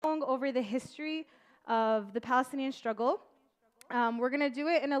over the history of the Palestinian struggle. We're going to do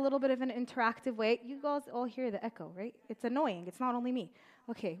it in a little bit of an interactive way. You guys all hear the echo, right? It's annoying. It's not only me.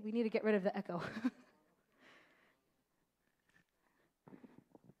 Okay, we need to get rid of the echo.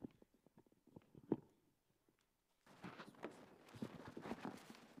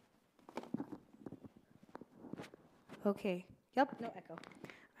 Okay. Yep, no echo.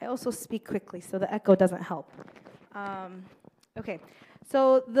 I also speak quickly, so the echo doesn't help. Okay.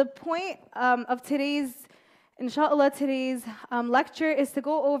 So the point of today's lecture is to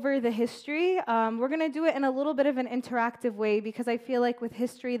go over the history. We're going to do it in a little bit of an interactive way because I feel like with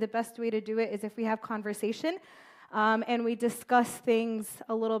history, the best way to do it is if we have conversation and we discuss things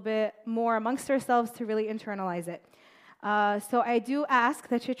a little bit more amongst ourselves to really internalize it. So I do ask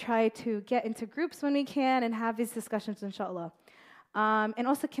that you try to get into groups when we can and have these discussions, inshallah. And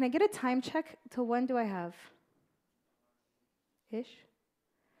also, can I get a time check? Till when do I have? Ish?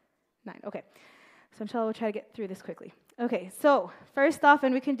 9, okay. So inshallah, we'll try to get through this quickly. Okay, so first off,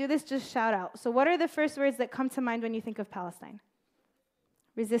 and we can do this, just shout out. So what are the first words that come to mind when you think of Palestine?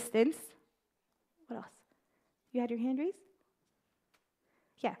 Resistance. What else? You had your hand raised?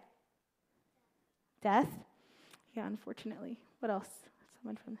 Yeah. Death. Yeah, unfortunately. What else?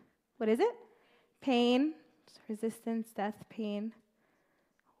 Someone from, what is it? Pain. Resistance, death, pain.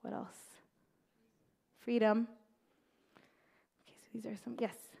 What else? Freedom. Okay, so these are some,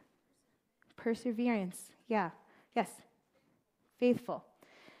 yes. Perseverance, yeah, yes. Faithful,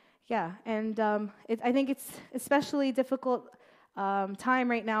 yeah. And I think it's especially difficult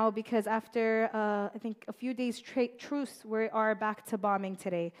time right now because after, I think, a few days truce, we are back to bombing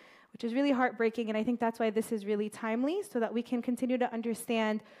today, which is really heartbreaking, and I think that's why this is really timely, so that we can continue to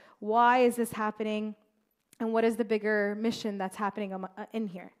understand why is this happening and what is the bigger mission that's happening in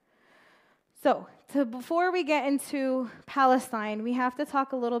here. So, before we get into Palestine, we have to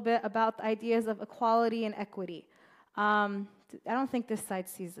talk a little bit about the ideas of equality and equity. I don't think this side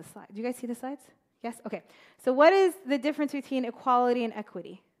sees the slide. Do you guys see the slides? Yes? Okay. So what is the difference between equality and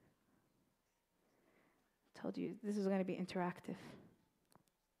equity? I told you this is going to be interactive.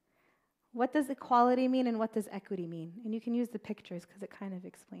 What does equality mean and what does equity mean? And you can use the pictures because it kind of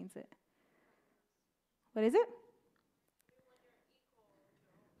explains it. What is it?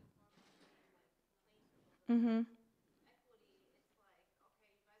 Mm-hmm.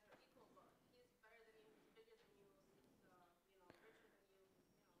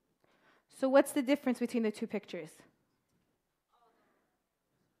 So what's the difference between the two pictures?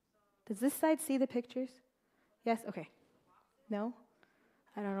 Does this side see the pictures? Yes? Okay. No?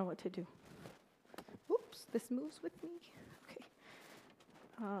 I don't know what to do. Oops, this moves with me. Okay.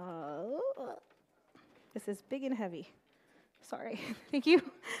 This is big and heavy. Sorry. Thank you.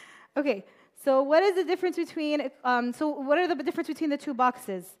 Okay. So what is the difference between, what are the difference between the two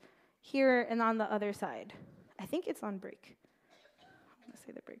boxes here and on the other side? I think it's on break. I'm going to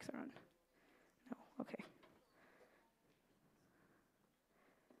say the brakes are on. No, okay.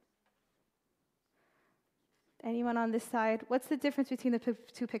 Anyone on this side? What's the difference between the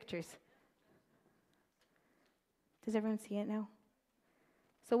two pictures? Does everyone see it now?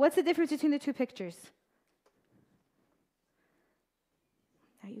 So what's the difference between the two pictures?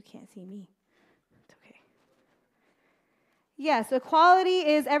 Now you can't see me. Yeah, so equality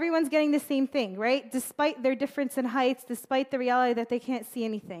is everyone's getting the same thing, right? Despite their difference in heights, despite the reality that they can't see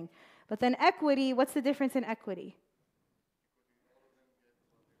anything. But then equity, what's the difference in equity?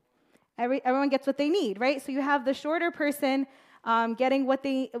 Everyone gets what they need, right? So you have the shorter person getting what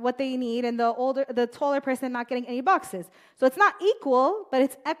they need, and the taller person not getting any boxes. So it's not equal, but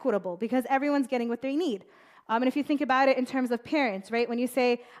it's equitable because everyone's getting what they need. And if you think about it in terms of parents, right? When you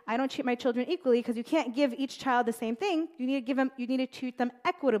say, I don't treat my children equally because you can't give each child the same thing, you need to treat them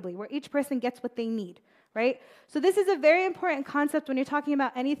equitably, where each person gets what they need, right? So this is a very important concept when you're talking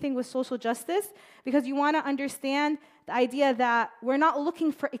about anything with social justice, because you want to understand the idea that we're not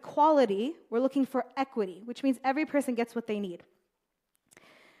looking for equality, we're looking for equity, which means every person gets what they need.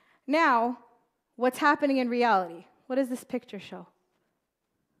 Now, what's happening in reality? What does this picture show?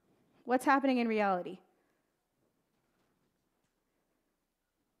 What's happening in reality?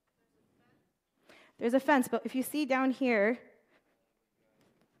 There's a fence, but if you see down here,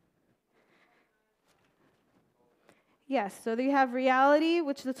 yes, so you have reality,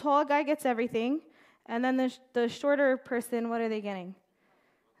 which the tall guy gets everything, and then the shorter person, what are they getting?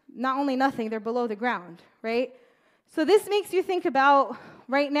 Not only nothing, they're below the ground, right? So this makes you think about,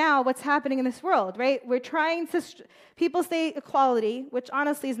 right now, what's happening in this world, right? We're trying to, people say equality, which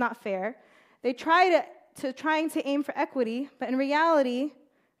honestly is not fair. They trying to aim for equity, but in reality,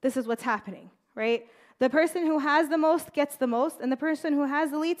 this is what's happening. Right? The person who has the most gets the most, and the person who has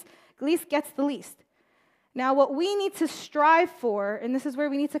the least gets the least. Now, what we need to strive for, and this is where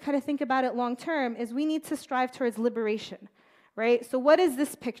we need to kind of think about it long term, is we need to strive towards liberation, right? So what is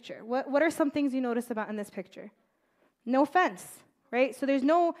this picture? What are some things you notice about in this picture? No fence, right? So there's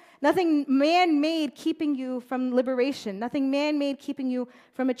nothing man-made keeping you from liberation, nothing man-made keeping you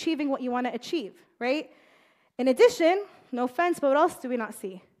from achieving what you want to achieve, right? In addition, no fence, but what else do we not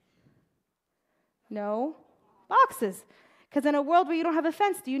see? No boxes. Because in a world where you don't have a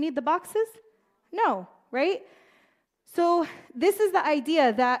fence, do you need the boxes? No, right? So this is the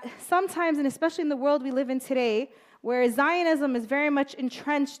idea that sometimes, and especially in the world we live in today, where Zionism is very much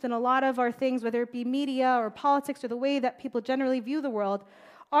entrenched in a lot of our things, whether it be media or politics or the way that people generally view the world,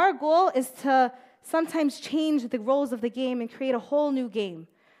 our goal is to sometimes change the roles of the game and create a whole new game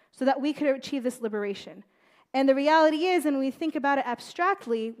so that we could achieve this liberation. And the reality is, and when we think about it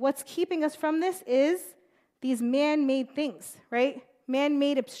abstractly, what's keeping us from this is these man-made things, right?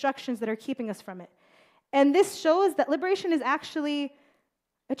 Man-made obstructions that are keeping us from it. And this shows that liberation is actually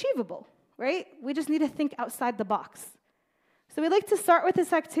achievable, right? We just need to think outside the box. So we'd like to start with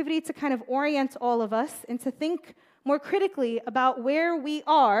this activity to kind of orient all of us and to think more critically about where we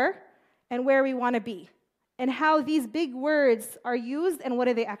are and where we want to be, and how these big words are used and what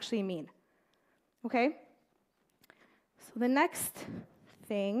do they actually mean, okay? So the next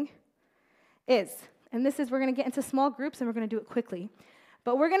thing is, and this is, we're going to get into small groups and we're going to do it quickly,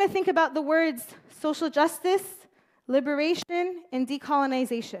 but we're going to think about the words social justice, liberation, and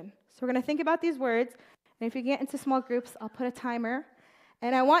decolonization. So we're going to think about these words, and if you get into small groups, I'll put a timer,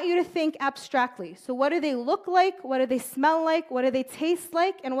 and I want you to think abstractly. So what do they look like? What do they smell like? What do they taste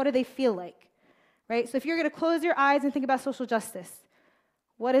like? And what do they feel like? Right? So if you're going to close your eyes and think about social justice,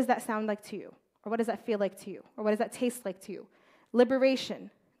 what does that sound like to you? Or what does that feel like to you? Or what does that taste like to you?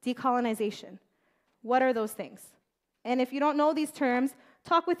 Liberation, decolonization. What are those things? And if you don't know these terms,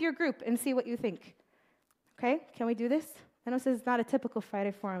 talk with your group and see what you think. Okay? Can we do this? I know this is not a typical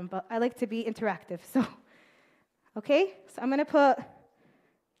Friday forum, but I like to be interactive. So, okay? So I'm going to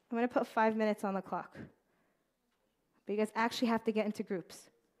put 5 minutes on the clock. But you guys actually have to get into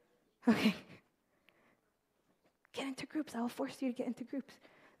groups. Okay? Get into groups. I will force you to get into groups.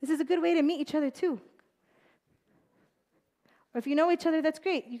 This is a good way to meet each other, too. Or if you know each other, that's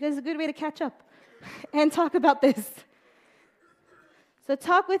great. You guys, a good way to catch up and talk about this. So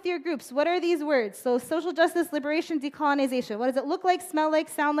talk with your groups. What are these words? So social justice, liberation, decolonization. What does it look like, smell like,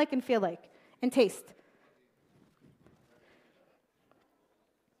 sound like, and feel like, and taste?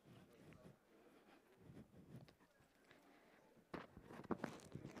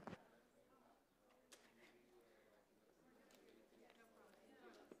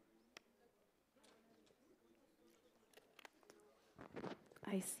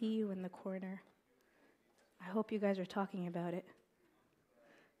 I see you in the corner. I hope you guys are talking about it.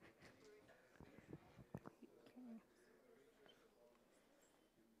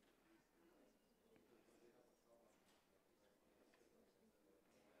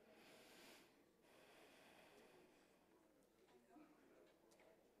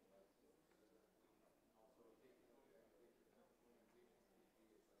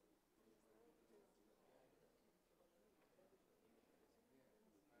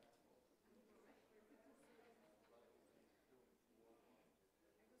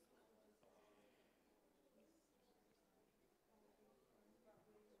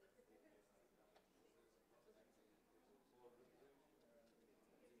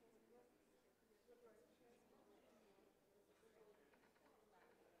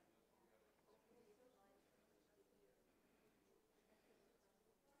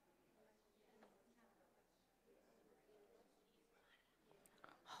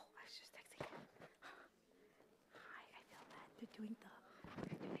 They're doing this.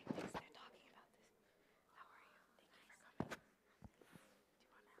 They're talking about this. How are you? Thank you for coming. Do you want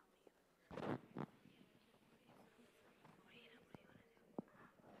to help me? Do the presentation.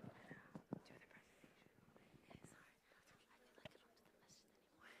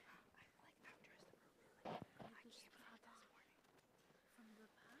 Sorry. I feel like I don't do the message anymore. I just put out this morning. From the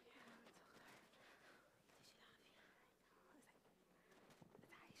back? Yeah, I'm so tired. Did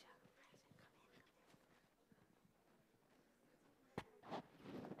she have you? It's Aisha.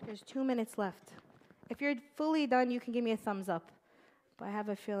 There's 2 minutes left. If you're fully done, you can give me a thumbs up. But I have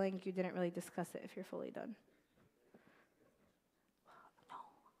a feeling you didn't really discuss it if you're fully done. No.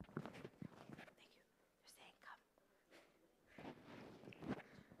 Thank you. They're saying come.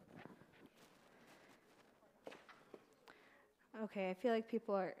 Okay, I feel like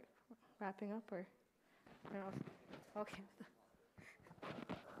people are wrapping up, or I don't know. Okay.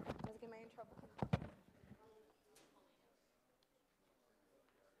 Let's get my in trouble.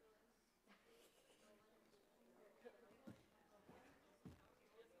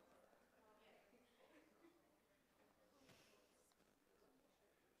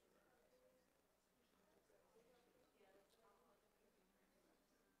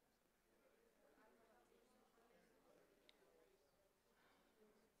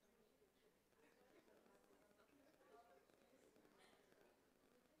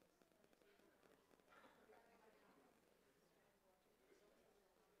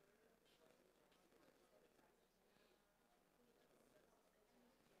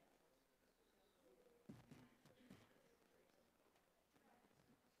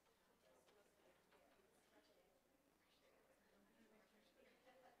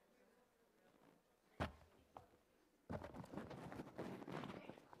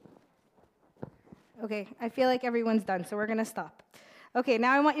 Okay, I feel like everyone's done, so we're going to stop. Okay,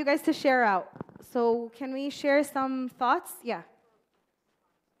 now I want you guys to share out. So can we share some thoughts? Yeah.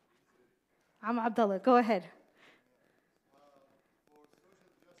 I'm Abdullah. Go ahead.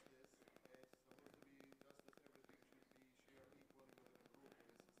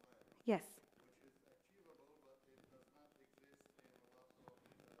 Yes.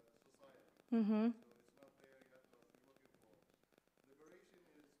 Mm-hmm.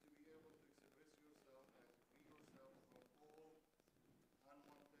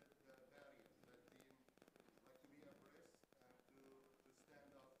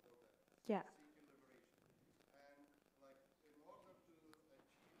 Yeah.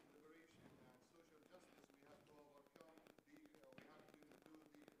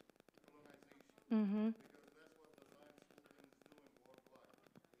 Mm-hmm.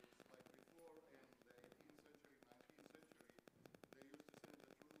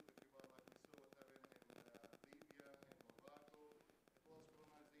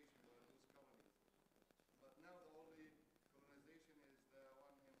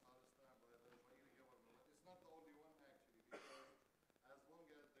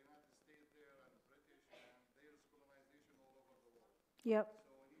 Yep.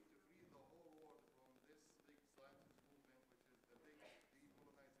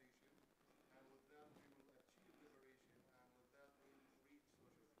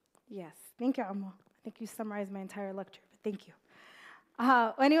 Yes. Thank you, Amma. I think you summarized my entire lecture, but thank you.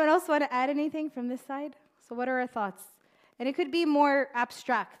 Anyone else want to add anything from this side? So what are our thoughts? And it could be more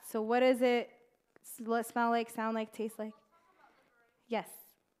abstract. So what does it smell like, sound like, taste like? Yes.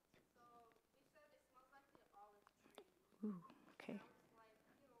 Ooh, okay.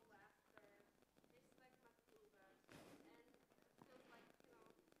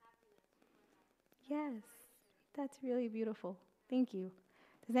 Yes. That's really beautiful. Thank you.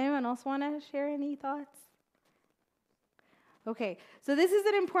 Does anyone else want to share any thoughts? Okay, so this is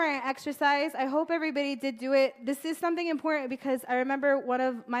an important exercise. I hope everybody did do it. This is something important because I remember one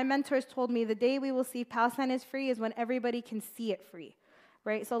of my mentors told me the day we will see Palestine is free is when everybody can see it free,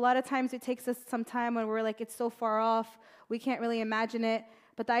 right? So a lot of times it takes us some time when we're like, it's so far off, we can't really imagine it.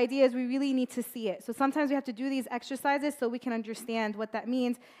 But the idea is we really need to see it. So sometimes we have to do these exercises so we can understand what that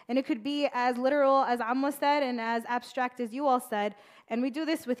means. And it could be as literal as Amma said and as abstract as you all said. And we do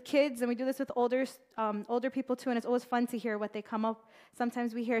this with kids and we do this with older people too. And it's always fun to hear what they come up.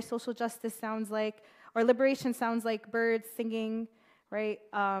 Sometimes we hear social justice sounds like, or liberation sounds like birds singing, right?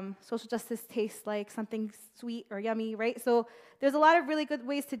 Social justice tastes like something sweet or yummy, right? So there's a lot of really good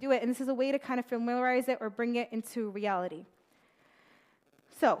ways to do it. And this is a way to kind of familiarize it or bring it into reality.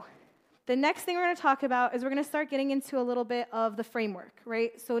 So the next thing we're going to talk about is we're going to start getting into a little bit of the framework,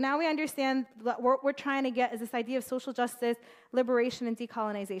 right? So now we understand that what we're trying to get is this idea of social justice, liberation, and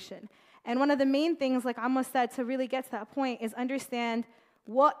decolonization. And one of the main things, like Amma said, to really get to that point is understand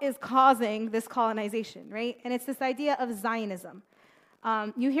what is causing this colonization, right? And it's this idea of Zionism.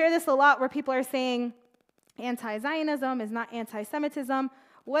 You hear this a lot where people are saying anti-Zionism is not anti-Semitism.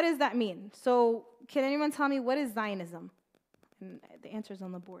 What does that mean? So can anyone tell me what is Zionism? And the answer's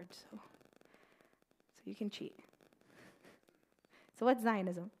on the board, so you can cheat. So what's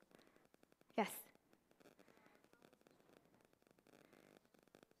Zionism? Yes?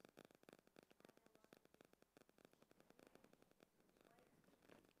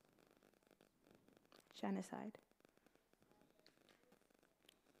 Genocide.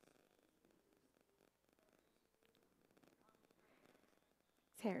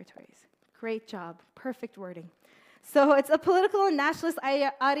 Territories. Great job. Perfect wording. So it's a political and nationalist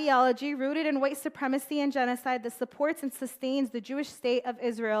ideology rooted in white supremacy and genocide that supports and sustains the Jewish state of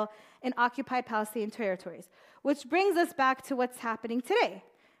Israel in occupied Palestinian territories, which brings us back to what's happening today,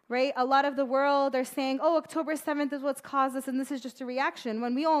 right? A lot of the world are saying, oh, October 7th is what's caused this, and this is just a reaction,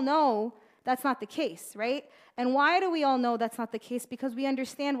 when we all know that's not the case, right? And why do we all know that's not the case? Because we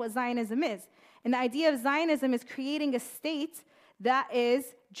understand what Zionism is. And the idea of Zionism is creating a state that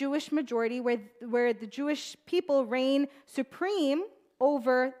is Jewish majority, where the Jewish people reign supreme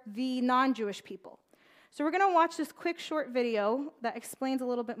over the non-Jewish people. So we're going to watch this quick short video that explains a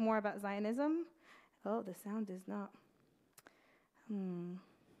little bit more about Zionism. Oh, the sound is not.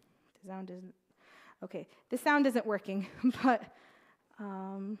 The sound isn't. Okay, the sound isn't working, but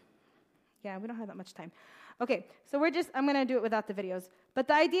yeah, we don't have that much time. Okay, so I'm going to do it without the videos. But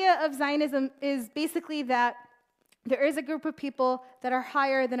the idea of Zionism is basically that there is a group of people that are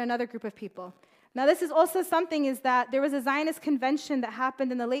higher than another group of people. Now, this is also something is that there was a Zionist convention that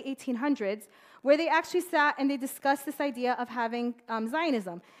happened in the late 1800s where they actually sat and they discussed this idea of having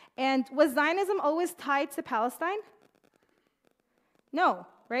Zionism. And was Zionism always tied to Palestine? No,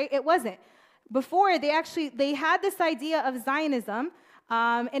 right? It wasn't. before they had this idea of Zionism,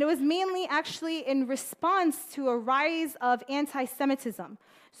 and it was mainly actually in response to a rise of anti-Semitism.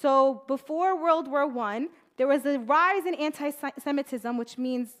 So before World War I, there was a rise in anti-Semitism, which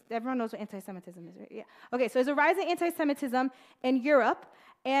means everyone knows what anti-Semitism is, right? Yeah. Okay, so there's a rise in anti-Semitism in Europe,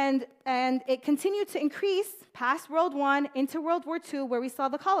 and it continued to increase past World War I into World War II, where we saw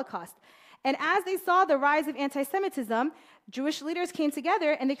the Holocaust. And as they saw the rise of anti-Semitism, Jewish leaders came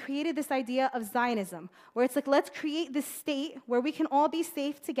together and they created this idea of Zionism, where it's like, let's create this state where we can all be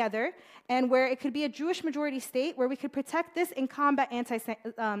safe together, and where it could be a Jewish majority state where we could protect this and combat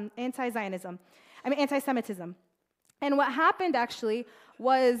anti-Zionism. Anti-Semitism. And what happened actually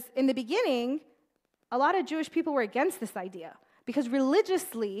was, in the beginning, a lot of Jewish people were against this idea because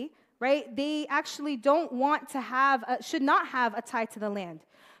religiously, right, they actually don't want to have, should not have a tie to the land.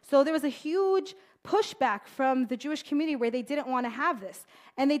 So there was a huge pushback from the Jewish community where they didn't want to have this.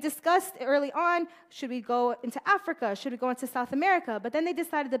 And they discussed early on, should we go into Africa? Should we go into South America? But then they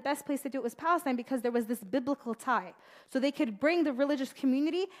decided the best place to do it was Palestine because there was this biblical tie. So they could bring the religious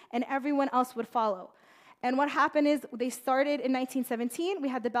community and everyone else would follow. And what happened is they started in 1917. We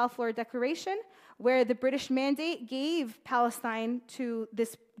had the Balfour Declaration, where the British mandate gave Palestine to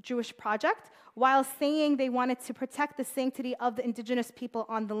this Jewish project while saying they wanted to protect the sanctity of the indigenous people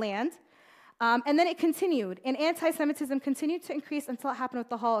on the land. And then it continued, and anti-Semitism continued to increase until it happened with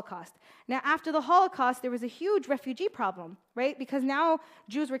the Holocaust. Now, after the Holocaust, there was a huge refugee problem, right? Because now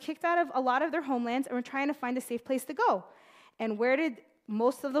Jews were kicked out of a lot of their homelands and were trying to find a safe place to go. And where did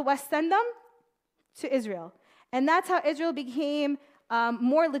most of the West send them? To Israel. And that's how Israel became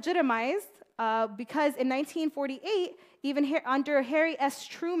more legitimized, because in 1948, even under Harry S.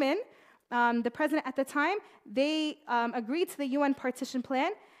 Truman, the president at the time, they agreed to the UN partition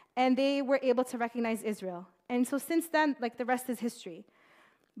plan, and they were able to recognize Israel. And so since then, like, the rest is history.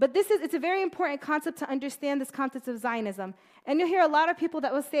 But it's a very important concept to understand, this concept of Zionism. And you'll hear a lot of people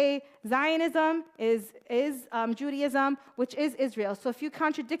that will say Zionism is Judaism, which is Israel. So if you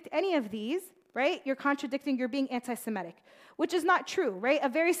contradict any of these, right, you're contradicting, you're being anti-Semitic, which is not true, right? A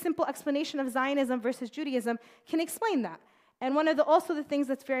very simple explanation of Zionism versus Judaism can explain that. And one of the things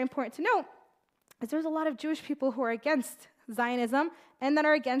that's very important to note is there's a lot of Jewish people who are against Zionism and that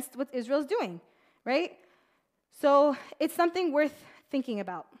are against what Israel's doing, right? So it's something worth thinking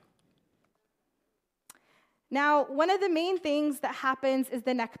about. Now, one of the main things that happens is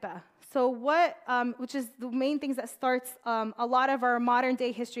the Nakba. So which is the main things that starts a lot of our modern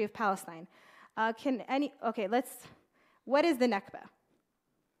day history of Palestine. What is the Nakba?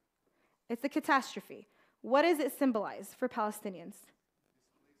 It's a catastrophe. What does it symbolize for Palestinians?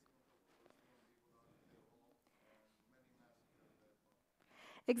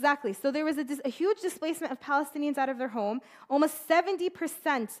 Exactly. So there was a huge displacement of Palestinians out of their home. Almost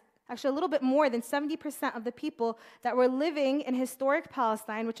 70%, actually a little bit more than 70% of the people that were living in historic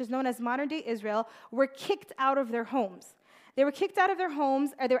Palestine, which is known as modern-day Israel, were kicked out of their homes. They were kicked out of their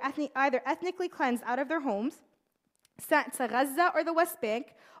homes, or they were either ethnically cleansed out of their homes, sent to Gaza or the West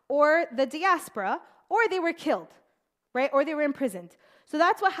Bank, or the diaspora, or they were killed, right? Or they were imprisoned. So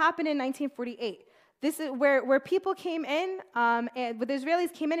that's what happened in 1948. This is where people came in, and the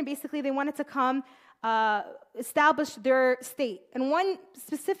Israelis came in, and basically they wanted to come establish their state. And one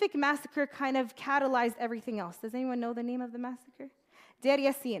specific massacre kind of catalyzed everything else. Does anyone know the name of the massacre? Deir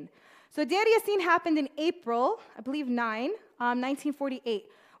Yassin. So Deir Yassin happened in April, I believe 1948,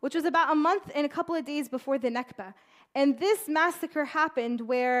 which was about a month and a couple of days before the Nakba. And this massacre happened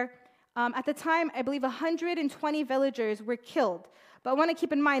where, at the time, I believe 120 villagers were killed. But I want to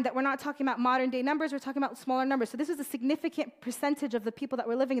keep in mind that we're not talking about modern-day numbers, we're talking about smaller numbers. So this is a significant percentage of the people that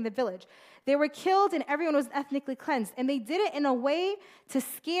were living in the village. They were killed and everyone was ethnically cleansed. And they did it in a way to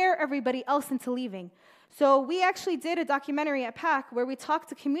scare everybody else into leaving. So we actually did a documentary at PAC where we talked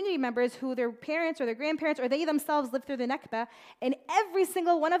to community members who their parents or their grandparents or they themselves lived through the Nakba, and every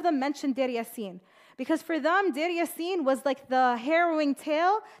single one of them mentioned Deir Yassin. Because for them, Deir Yassin was like the harrowing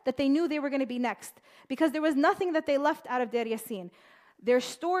tale that they knew they were going to be next. Because there was nothing that they left out of Deir Yassin. Their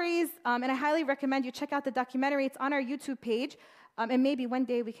stories, and I highly recommend you check out the documentary. It's on our YouTube page, and maybe one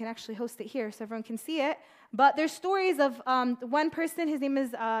day we can actually host it here so everyone can see it. But there's stories of one person. His name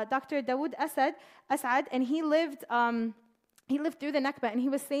is Dr. Dawood Asad, and he lived through the Nakba, and he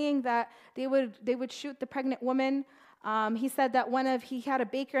was saying that they would shoot the pregnant woman. He said that he had a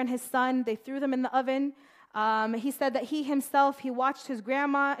baker and his son. They threw them in the oven. He said that he watched his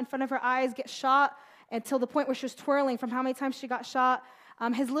grandma in front of her eyes get shot until the point where she was twirling from how many times she got shot.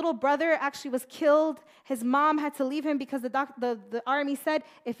 His little brother actually was killed. His mom had to leave him because the army said,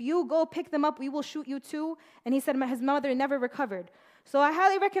 if you go pick them up, we will shoot you too. And he said his mother never recovered. So I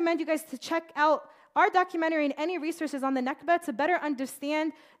highly recommend you guys to check out our documentary and any resources on the Nakba to better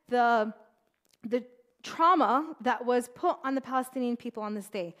understand the trauma that was put on the Palestinian people on this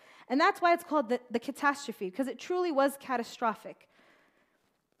day. And that's why it's called the catastrophe, because it truly was catastrophic.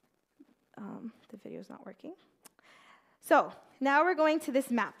 The video's not working. So now we're going to this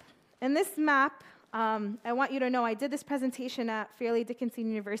map. And this map, I want you to know, I did this presentation at Fairleigh Dickinson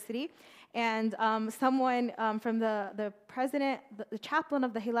University, and someone from the president, the chaplain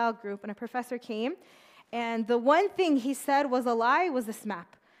of the Hilal group, and a professor came, and the one thing he said was a lie was this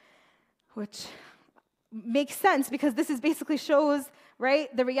map, which makes sense because this is basically shows,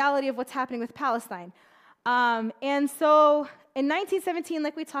 right, the reality of what's happening with Palestine. And so in 1917,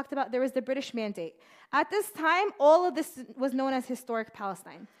 like we talked about, there was the British Mandate. At this time, all of this was known as historic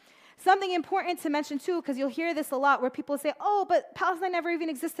Palestine. Something important to mention too, because you'll hear this a lot, where people say, oh, but Palestine never even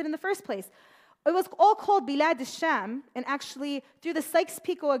existed in the first place. It was all called Bilad al-Sham, and actually through the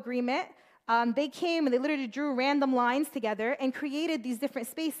Sykes-Picot Agreement, they came and they literally drew random lines together and created these different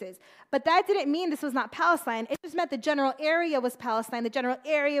spaces. But that didn't mean this was not Palestine. It just meant the general area was Palestine. The general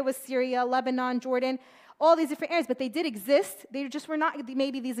area was Syria, Lebanon, Jordan, all these different areas. But they did exist. They just were not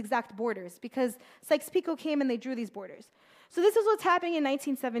maybe these exact borders, because Sykes-Picot came and they drew these borders. So this is what's happening in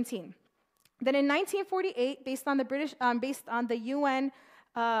 1917. Then in 1948, based on the UN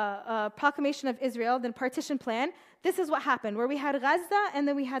Proclamation of Israel, the partition plan, this is what happened, where we had Gaza and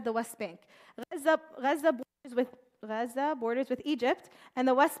then we had the West Bank. Gaza borders with Egypt, and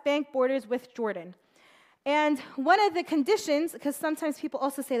the West Bank borders with Jordan. And one of the conditions, because sometimes people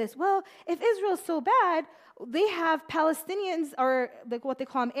also say this, well, if Israel's so bad, they have Palestinians, or like what they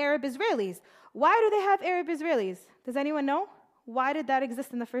call them, Arab Israelis. Why do they have Arab Israelis? Does anyone know? Why did that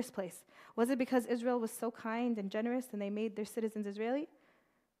exist in the first place? Was it because Israel was so kind and generous and they made their citizens Israeli?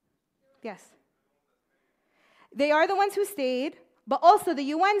 Yes. They are the ones who stayed, but also the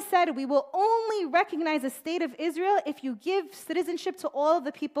UN said we will only recognize the state of Israel if you give citizenship to all of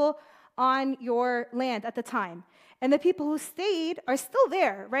the people on your land at the time. And the people who stayed are still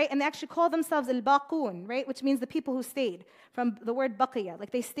there, right? And they actually call themselves al-Baqun, right? Which means the people who stayed, from the word baqiya,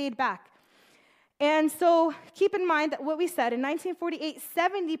 like they stayed back. And so keep in mind that what we said, in 1948,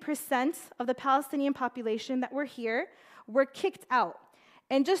 70% of the Palestinian population that were here were kicked out.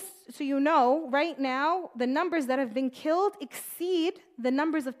 And just so you know, right now, the numbers that have been killed exceed the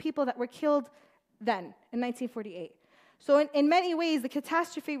numbers of people that were killed then, in 1948. So in many ways, the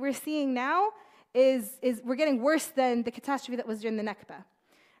catastrophe we're seeing now is we're getting worse than the catastrophe that was during the Nakba,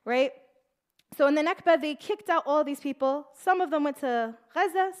 right? So in the Nakba, they kicked out all these people. Some of them went to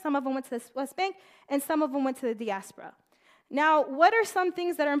Gaza, some of them went to the West Bank, and some of them went to the diaspora. Now, what are some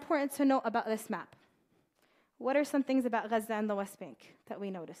things that are important to note about this map? What are some things about Gaza and the West Bank that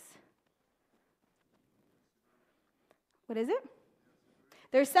we notice? What is it?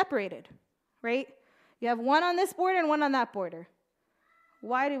 They're separated, right? You have one on this border and one on that border.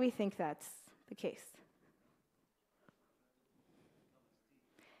 Why do we think that's the case?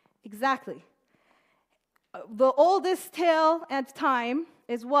 Exactly. The oldest tale at time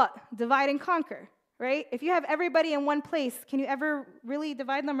is what? Divide and conquer, right? If you have everybody in one place, can you ever really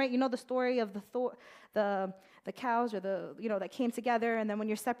divide them, right? You know the story of the cows, or that came together, and then when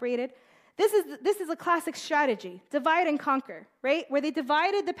you're separated. This is a classic strategy, divide and conquer, right? Where they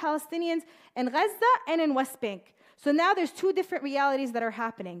divided the Palestinians in Gaza and in West Bank. So now there's two different realities that are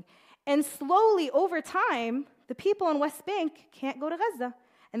happening. And slowly, over time, the people in West Bank can't go to Gaza,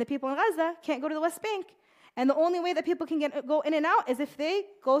 and the people in Gaza can't go to the West Bank. And the only way that people can go in and out is if they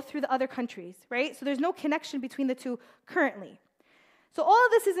go through the other countries, right? So there's no connection between the two currently. So all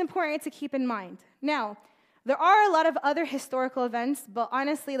of this is important to keep in mind. Now, there are a lot of other historical events, but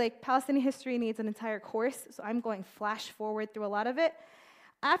honestly, like, Palestinian history needs an entire course, so I'm going flash forward through a lot of it.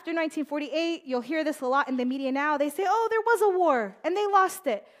 After 1948, you'll hear this a lot in the media now. They say, oh, there was a war, and they lost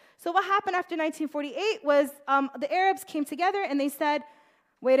it. So what happened after 1948 was the Arabs came together and they said,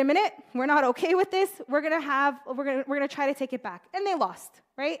 wait a minute, we're not okay with this. We're gonna try to take it back. And they lost,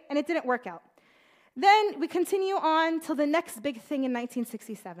 right? And it didn't work out. Then we continue on till the next big thing in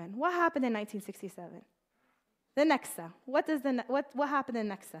 1967. What happened in 1967? The Naksa. What happened in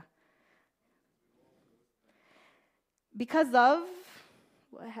Naksa? Because of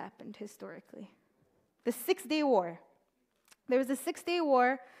what happened historically? The 6-Day War. There was a 6-Day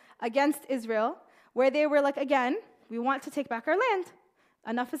War against Israel where they were like, again, we want to take back our land.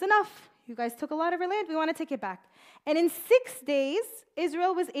 Enough is enough. You guys took a lot of our land. We want to take it back. And in 6 days,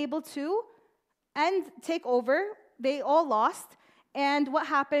 Israel was able to take over. They all lost. And what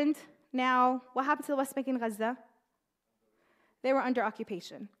happened now? What happened to the West Bank and Gaza? They were under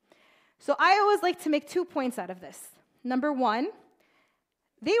occupation. So I always like to make 2 points out of this. Number one,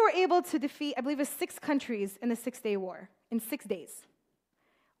 They were able to defeat, I believe it was 6 countries in the Six-Day War in 6 days.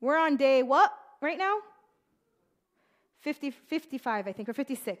 We're on day what right now? 55, I think, or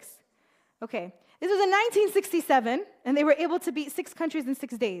 56. Okay. This was in 1967, and they were able to beat 6 countries in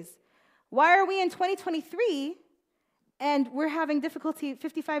 6 days. Why are we in 2023, and we're having difficulty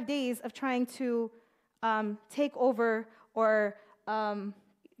 55 days of trying to take over or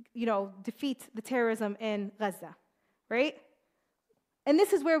defeat the terrorism in Gaza, right? And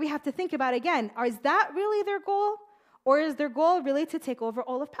this is where we have to think about again, is that really their goal? Or is their goal really to take over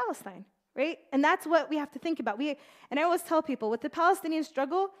all of Palestine, right? And that's what we have to think about. And I always tell people, with the Palestinian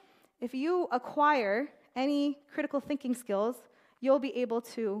struggle, if you acquire any critical thinking skills, you'll be able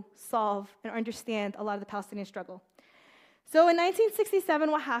to solve and understand a lot of the Palestinian struggle. So in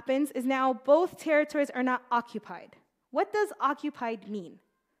 1967, what happens is now both territories are not occupied. What does occupied mean?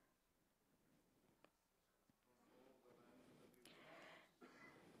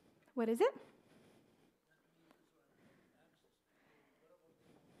 What is it?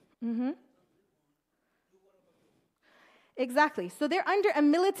 Mm-hmm. Exactly. So they're under a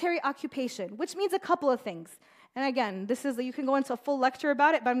military occupation, which means a couple of things. And again, you can go into a full lecture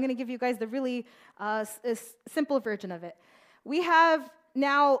about it, but I'm going to give you guys the really simple version of it. We have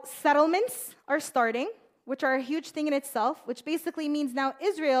now settlements are starting, which are a huge thing in itself, which basically means now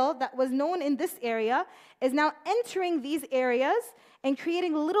Israel, that was known in this area, is now entering these areas and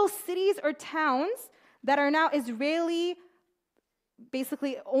creating little cities or towns that are now Israeli,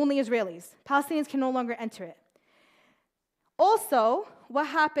 basically only Israelis. Palestinians can no longer enter it. Also, what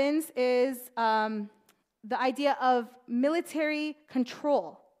happens is the idea of military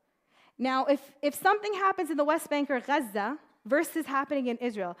control. Now, if something happens in the West Bank or Gaza versus happening in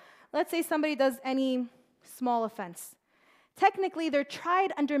Israel, let's say somebody does any small offense. Technically, they're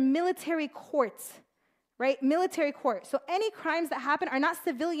tried under military courts, right? Military court. So any crimes that happen are not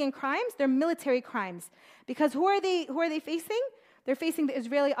civilian crimes, they're military crimes. Because who are they facing? They're facing the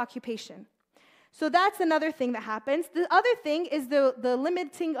Israeli occupation. So that's another thing that happens. The other thing is the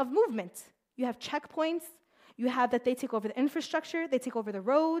limiting of movement. You have checkpoints. You have that they take over the infrastructure, they take over the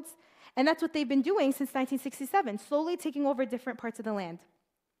roads, and that's what they've been doing since 1967, slowly taking over different parts of the land.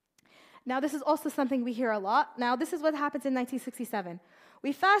 Now, this is also something we hear a lot. Now, this is what happens in 1967.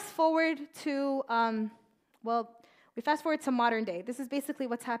 We fast forward to, modern day. This is basically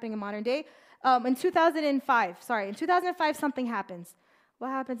what's happening in modern day. In 2005, something happens. What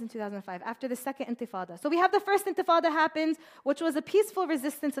happens in 2005 after the second intifada? So we have the first intifada happens, which was a peaceful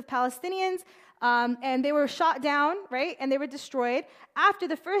resistance of Palestinians, and they were shot down, right? And they were destroyed. After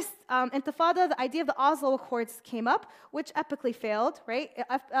the first intifada, the idea of the Oslo Accords came up, which epically failed, right?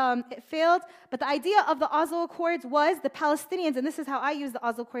 It failed, but the idea of the Oslo Accords was the Palestinians, and this is how I use the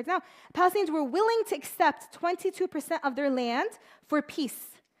Oslo Accords now, Palestinians were willing to accept 22% of their land for peace.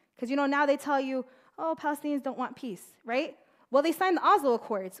 Because, now they tell you, oh, Palestinians don't want peace, right? Well, they signed the Oslo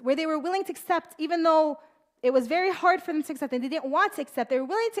Accords, where they were willing to accept, even though it was very hard for them to accept, and they didn't want to accept, they were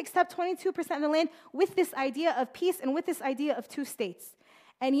willing to accept 22% of the land with this idea of peace and with this idea of 2 states.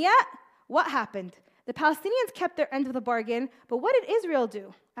 And yet, what happened? The Palestinians kept their end of the bargain, but what did Israel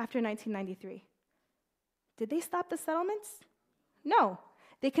do after 1993? Did they stop the settlements? No.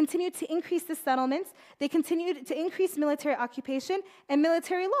 They continued to increase the settlements, they continued to increase military occupation and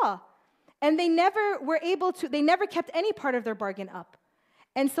military law. And they never kept any part of their bargain up.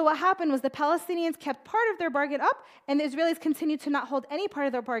 And so what happened was the Palestinians kept part of their bargain up, and the Israelis continued to not hold any part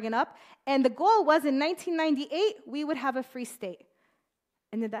of their bargain up. And the goal was in 1998, we would have a free state.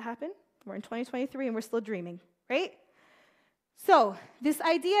 And did that happen? We're in 2023, and we're still dreaming, right? So this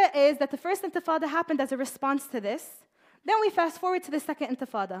idea is that the first intifada happened as a response to this. Then we fast forward to the second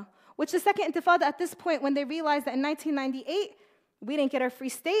intifada, which the second intifada at this point, when they realized that in 1998, we didn't get our free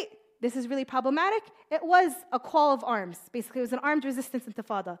state, this is really problematic. It was a call of arms. Basically, it was an armed resistance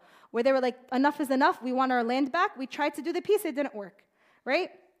intifada, where they were like, enough is enough. We want our land back. We tried to do the peace. It didn't work, right?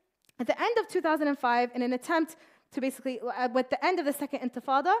 At the end of 2005, in an attempt to basically, with the end of the second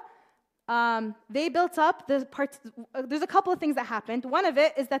intifada, they built up the part. There's a couple of things that happened. One of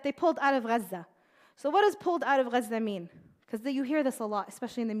it is that they pulled out of Gaza. So what does pulled out of Gaza mean? Because you hear this a lot,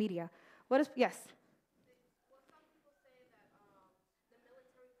 especially in the media. Yes?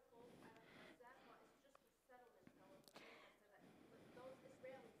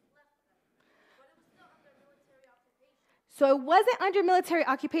 So it wasn't under military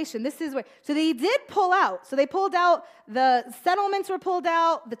occupation. This is where, so they did pull out. So they pulled out, the settlements were pulled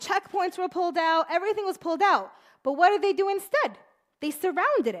out, the checkpoints were pulled out, everything was pulled out. But what did they do instead? They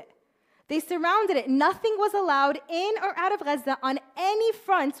surrounded it. They surrounded it. Nothing was allowed in or out of Gaza on any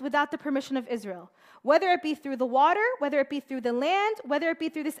front without the permission of Israel, whether it be through the water, whether it be through the land, whether it be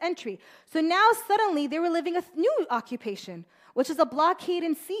through this entry. So now suddenly they were living a new occupation, which is a blockade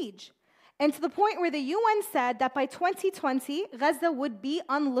and siege. And to the point where the UN said that by 2020, Gaza would be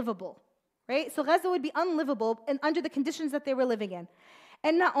unlivable, right? So Gaza would be unlivable and under the conditions that they were living in.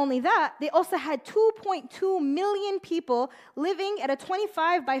 And not only that, they also had 2.2 million people living at a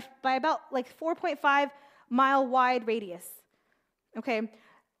 25 by about like 4.5 mile wide radius. Okay,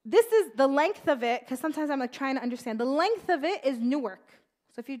 this is the length of it, because sometimes I'm like trying to understand. The length of it is Newark.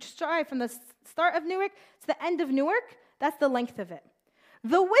 So if you just drive from the start of Newark to the end of Newark, that's the length of it.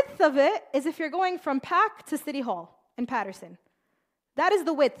 The width of it is if you're going from Pack to City Hall in Patterson. That is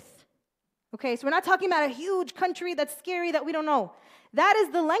the width. Okay, so we're not talking about a huge country that's scary that we don't know. That is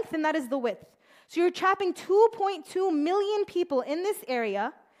the length and that is the width. So you're trapping 2.2 million people in this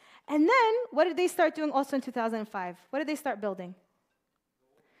area. And then what did they start doing also in 2005? What did they start building?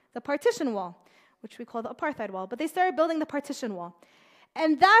 The partition wall, which we call the apartheid wall. But they started building the partition wall.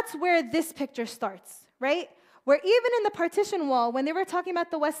 And that's where this picture starts, right? Where even in the partition wall, when they were talking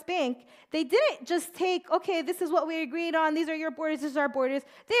about the West Bank, they didn't just take, okay, this is what we agreed on, these are your borders, these are our borders.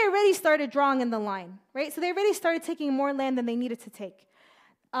 They already started drawing in the line, right? So they already started taking more land than they needed to take.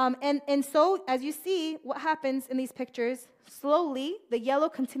 And so, as you see, what happens in these pictures, slowly, the yellow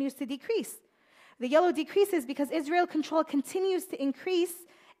continues to decrease. The yellow decreases because Israel control continues to increase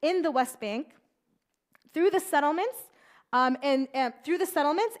in the West Bank through the settlements, and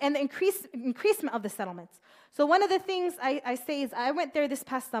the increasement of the settlements. So one of the things I say is I went there this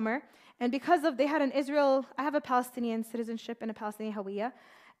past summer, and because of, they had an Israel, I have a Palestinian citizenship and a Palestinian Hawiyah,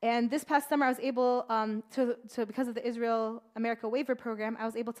 and this past summer I was able because of the Israel-America waiver program, I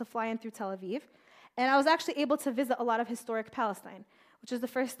was able to fly in through Tel Aviv, and I was actually able to visit a lot of historic Palestine, which is the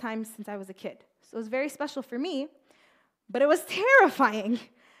first time since I was a kid. So it was very special for me, but it was terrifying,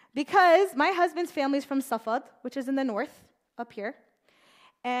 because my husband's family is from Safad, which is in the north, up here,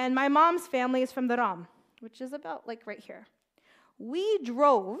 and my mom's family is from the Ram, which is about like right here. We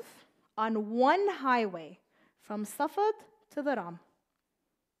drove on one highway from Safad to the Ram.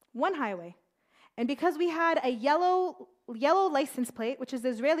 One highway. And because we had a yellow license plate, which is the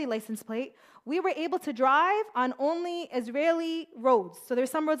Israeli license plate, we were able to drive on only Israeli roads. So there's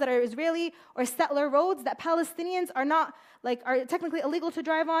some roads that are Israeli or settler roads that Palestinians are technically illegal to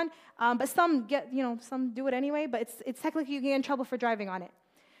drive on, but some do it anyway, but it's technically you get in trouble for driving on it.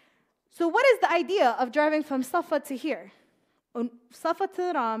 So what is the idea of driving from Safa to here? On Safa to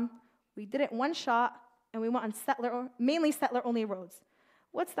the Ram, we did it one shot, and we went on mainly settler-only roads.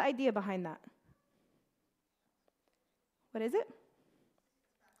 What's the idea behind that? What is it?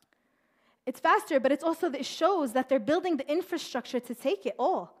 It's faster, but it's also that it shows that they're building the infrastructure to take it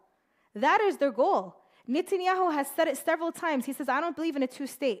all. That is their goal. Netanyahu has said it several times. He says, I don't believe in a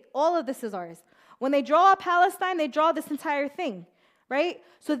two-state. All of this is ours. When they draw Palestine, they draw this entire thing. Right?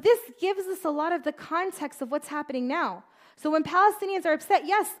 So this gives us a lot of the context of what's happening now. So when Palestinians are upset,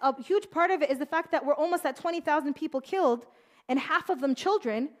 yes, a huge part of it is the fact that we're almost at 20,000 people killed, and half of them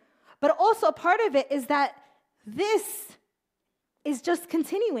children, but also a part of it is that this is just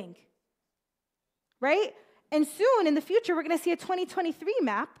continuing, right? And soon, in the future, we're going to see a 2023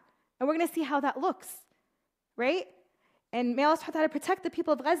 map, and we're going to see how that looks, right? And may Allah subhanahu wa ta'ala protect the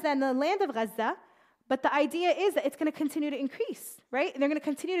people of Gaza and the land of Gaza. But the idea is that it's going to continue to increase, right? And they're going to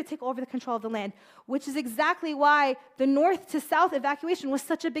continue to take over the control of the land, which is exactly why the north to south evacuation was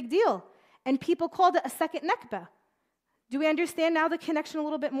such a big deal. And people called it a second Nakba. Do we understand now the connection a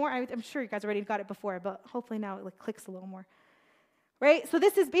little bit more? I'm sure you guys already got it before, but hopefully now it clicks a little more. Right? So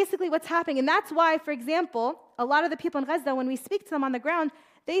this is basically what's happening. And that's why, for example, a lot of the people in Gaza, when we speak to them on the ground,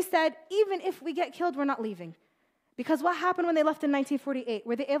 they said, even if we get killed, we're not leaving. Because what happened when they left in 1948?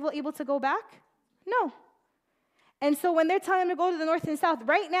 Were they able to go back? No. And so when they're telling them to go to the north and south,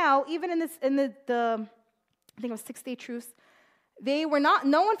 right now, even in the I think it was 6-day truce,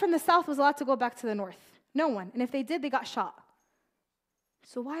 no one from the south was allowed to go back to the north. No one. And if they did, they got shot.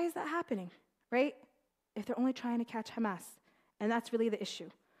 So why is that happening, right? If they're only trying to catch Hamas. And that's really the issue.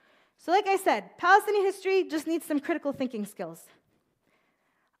 So like I said, Palestinian history just needs some critical thinking skills.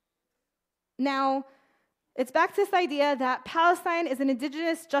 Now, it's back to this idea that Palestine is an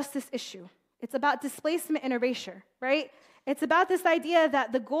indigenous justice issue. It's about displacement and erasure, right? It's about this idea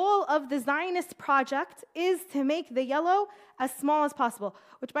that the goal of the Zionist project is to make the yellow as small as possible.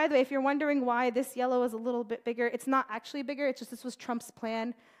 Which, by the way, if you're wondering why this yellow is a little bit bigger, it's not actually bigger. It's just this was Trump's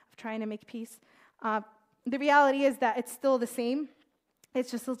plan of trying to make peace. The reality is that it's still the same.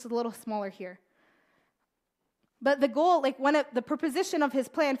 It's just a little smaller here. But the goal, like the proposition of his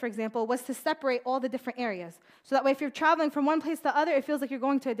plan, for example, was to separate all the different areas. So that way, if you're traveling from one place to the other, it feels like you're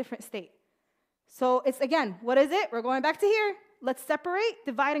going to a different state. So it's, again, what is it? We're going back to here. Let's separate,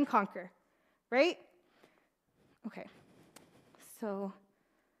 divide, and conquer, right? Okay. So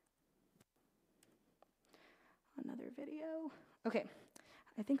another video. Okay.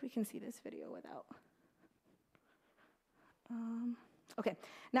 I think we can see this video without. Okay.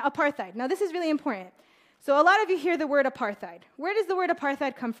 Now, apartheid. Now, this is really important. So a lot of you hear the word apartheid. Where does the word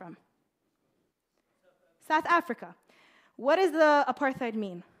apartheid come from? South Africa. What does the apartheid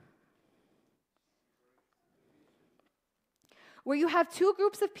mean? Where you have two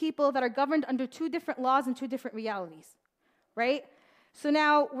groups of people that are governed under two different laws and two different realities, right? So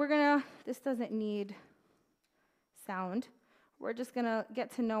now this doesn't need sound. We're just going to get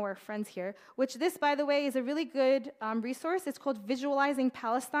to know our friends here, which this, by the way, is a really good resource. It's called Visualizing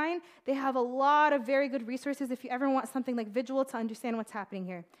Palestine. They have a lot of very good resources if you ever want something like visual to understand what's happening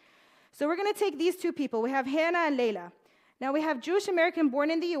here. So we're going to take these two people. We have Hannah and Layla. Now, we have Jewish American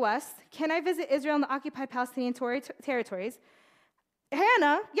born in the U.S. Can I visit Israel and the occupied Palestinian territories?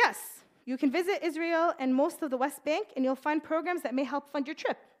 Hannah, yes. You can visit Israel and most of the West Bank, and you'll find programs that may help fund your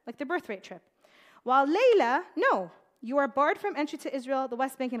trip, like the birth rate trip. While Layla, no. You are barred from entry to Israel, the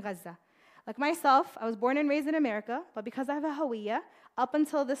West Bank, and Gaza. Like myself, I was born and raised in America, but because I have a Hawiyya, up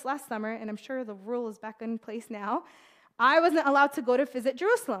until this last summer, and I'm sure the rule is back in place now, I wasn't allowed to go to visit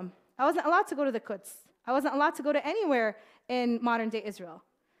Jerusalem. I wasn't allowed to go to the Quds. I wasn't allowed to go to anywhere in modern-day Israel.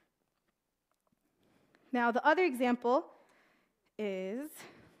 Now, the other example is,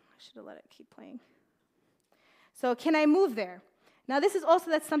 I should have let it keep playing. So, can I move there? Now,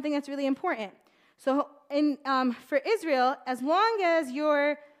 that's something that's really important. So for Israel, as long as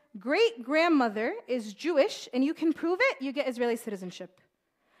your great-grandmother is Jewish and you can prove it, you get Israeli citizenship.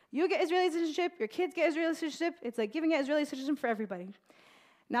 You get Israeli citizenship, your kids get Israeli citizenship. It's like giving out Israeli citizenship for everybody.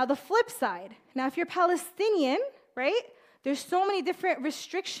 Now, the flip side. Now, if you're Palestinian, right, there's so many different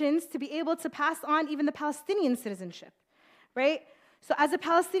restrictions to be able to pass on even the Palestinian citizenship, right? So as a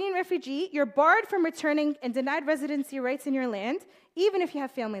Palestinian refugee, you're barred from returning and denied residency rights in your land, even if you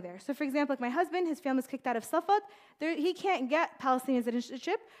have family there. So for example, like my husband, his family's kicked out of Safad. He can't get Palestinian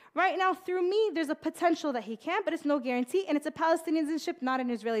citizenship. Right now, through me, there's a potential that he can, but it's no guarantee, and it's a Palestinian citizenship, not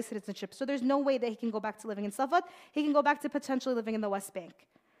an Israeli citizenship. So there's no way that he can go back to living in Safad. He can go back to potentially living in the West Bank.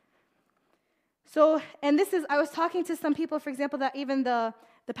 So, and I was talking to some people, for example, that even the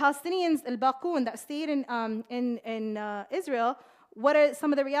Palestinians, al-Baqoon, that stayed in Israel, what are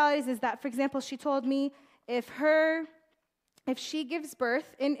some of the realities is that, for example, she told me if she gives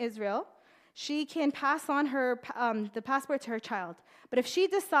birth in Israel, she can pass on the passport to her child. But if she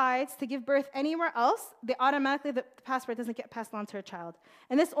decides to give birth anywhere else, the passport doesn't get passed on to her child.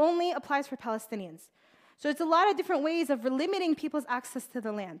 And this only applies for Palestinians. So it's a lot of different ways of limiting people's access to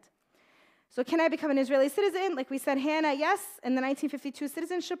the land. So can I become an Israeli citizen? Like we said, Hannah, yes. And the 1952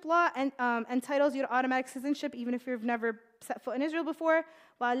 citizenship law entitles you to automatic citizenship even if you've never set foot in Israel before.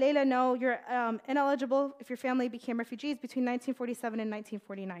 While Layla, no, you're ineligible if your family became refugees between 1947 and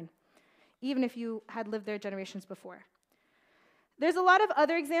 1949, even if you had lived there generations before. There's a lot of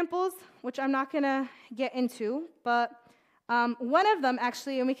other examples, which I'm not going to get into, but one of them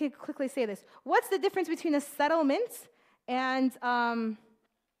actually, and we can quickly say this, what's the difference between a settlement and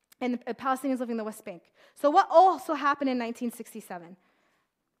Palestinians living in the West Bank? So what also happened in 1967?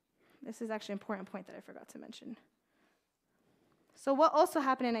 This is actually an important point that I forgot to mention. So what also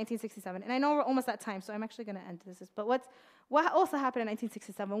happened in 1967? And I know we're almost at time, so I'm actually going to end this. But what also happened in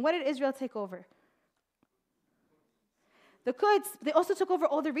 1967? What did Israel take over? The Quds. They also took over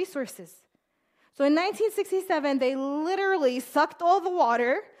all the resources. So in 1967, they literally sucked all the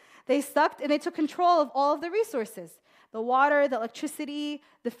water. They sucked and they took control of all of the resources. The water, the electricity,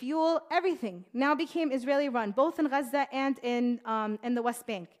 the fuel, everything now became Israeli-run, both in Gaza and in the West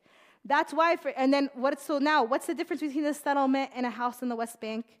Bank. That's why, what's the difference between a settlement and a house in the West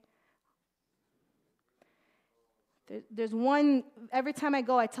Bank? There's one, every time I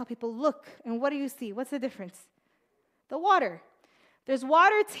go, I tell people, look, and what do you see? What's the difference? The water. There's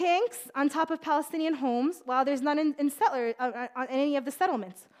water tanks on top of Palestinian homes, while there's none in any of the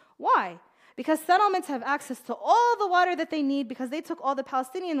settlements. Why? Because settlements have access to all the water that they need because they took all the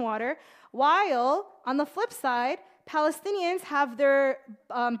Palestinian water, while on the flip side, Palestinians have their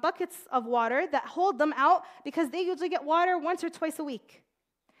buckets of water that hold them out because they usually get water once or twice a week.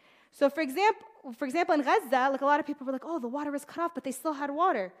 So for example, in Gaza, like a lot of people were like, oh, the water was cut off, but they still had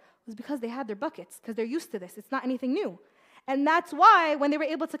water. It was because they had their buckets, because they're used to this. It's not anything new. And that's why when they were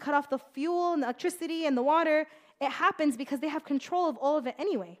able to cut off the fuel and the electricity and the water, it happens because they have control of all of it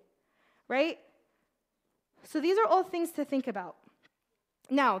anyway, right? So these are all things to think about.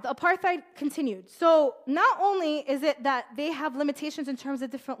 Now, the apartheid continued. So not only is it that they have limitations in terms of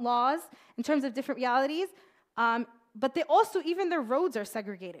different laws, in terms of different realities, but they also, even their roads are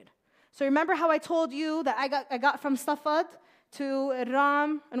segregated. So remember how I told you that I got from Safad to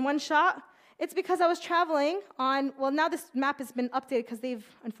Ram in one shot? It's because I was traveling on, well, now this map has been updated because they've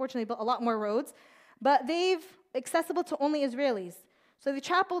unfortunately built a lot more roads, but they've accessible to only Israelis. So they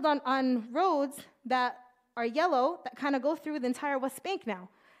traveled on roads that are yellow that kind of go through the entire West Bank now.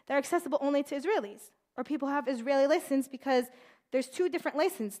 They're accessible only to Israelis, or people have Israeli license because there's two different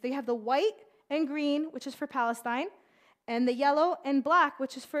licenses. They have the white and green, which is for Palestine, and the yellow and black,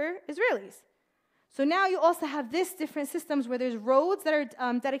 which is for Israelis. So now you also have this different systems where there's roads that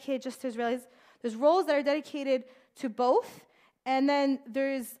are dedicated just to Israelis, there's roads that are dedicated to both, and then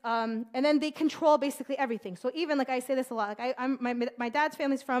they control basically everything. So even, like I say this a lot, like my dad's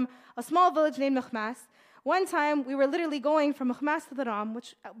family's from a small village named Mukhmas. One time, we were literally going from Mukhmas to the Ram,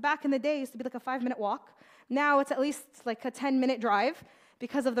 which back in the day used to be like a 5-minute walk. Now it's at least like a 10-minute drive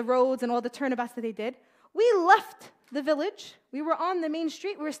because of the roads and all the turnabouts that they did. We left the village. We were on the main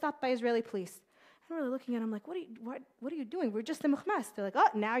street. We were stopped by Israeli police. I'm really looking at them like, what are you doing? We're just in Mukhmas. They're like, oh,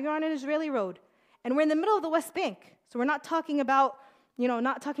 now you're on an Israeli road. And we're in the middle of the West Bank. So we're not talking about,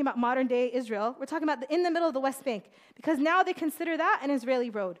 not talking about modern day Israel. We're talking about in the middle of the West Bank. Because now they consider that an Israeli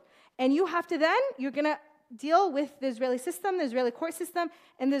road. And you have to then, you're going to deal with the Israeli system, the Israeli court system,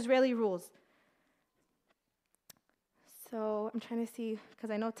 and the Israeli rules. So I'm trying to see,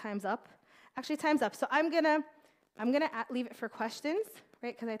 because I know time's up. Actually, time's up. So I'm gonna leave it for questions,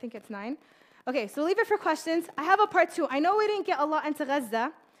 right? Because I think it's 9. Okay, so leave it for questions. I have a part 2. I know we didn't get a lot into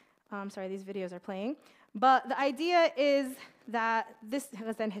Gaza. Sorry, these videos are playing. But the idea is that this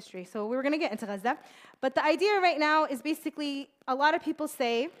Gaza in history. So we were gonna get into Gaza. But the idea right now is basically a lot of people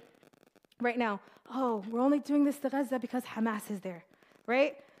say right now, oh, we're only doing this to Gaza because Hamas is there,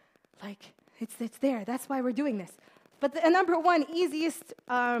 right? Like, it's there. That's why we're doing this. But the number one easiest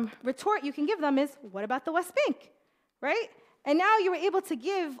retort you can give them is, what about the West Bank, right? And now you were able to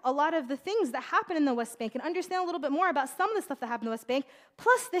give a lot of the things that happen in the West Bank and understand a little bit more about some of the stuff that happened in the West Bank,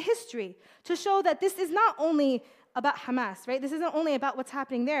 plus the history, to show that this is not only about Hamas, right? This isn't only about what's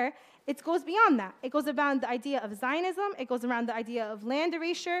happening there. It goes beyond that. It goes around the idea of Zionism. It goes around the idea of land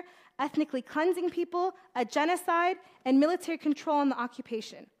erasure, ethnically cleansing people, a genocide, and military control and the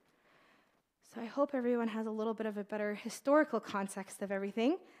occupation. So I hope everyone has a little bit of a better historical context of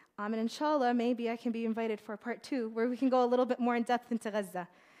everything. And inshallah, maybe I can be invited for part 2, where we can go a little bit more in depth into Gaza.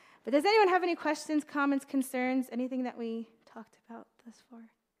 But does anyone have any questions, comments, concerns, anything that we talked about thus far?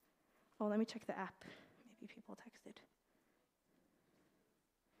 Oh, let me check the app. Maybe people texted.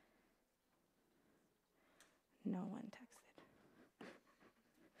 No one texted.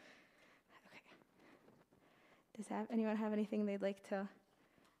 Okay. Does anyone have anything they'd like to,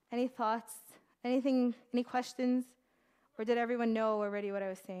 any thoughts, anything, any questions? Or did everyone know already what I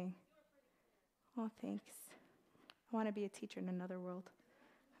was saying? Oh, thanks. I want to be a teacher in another world.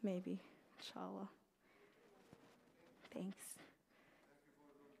 Maybe, inshallah. Thanks.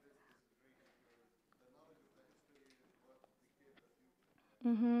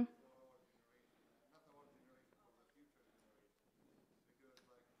 Mm-hmm.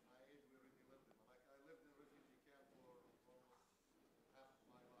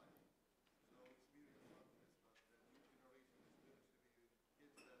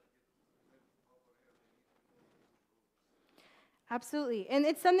 Absolutely. And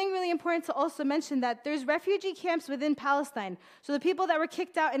it's something really important to also mention that there's refugee camps within Palestine. So the people that were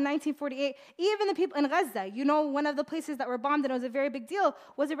kicked out in 1948, even the people in Gaza, one of the places that were bombed and it was a very big deal,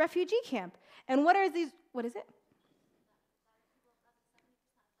 was a refugee camp. And what is it?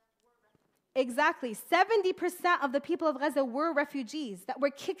 Exactly. 70% of the people of Gaza were refugees that were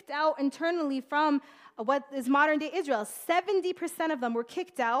kicked out internally from what is modern-day Israel. 70% of them were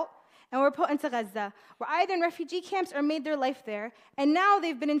kicked out and were put into Gaza, were either in refugee camps or made their life there. And now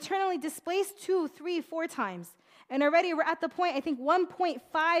they've been internally displaced 2, 3, 4 times. And already we're at the point, I think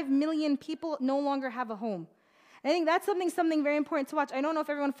 1.5 million people no longer have a home. And I think that's something very important to watch. I don't know if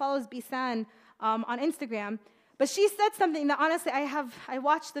everyone follows Bisan on Instagram, but she said something that honestly I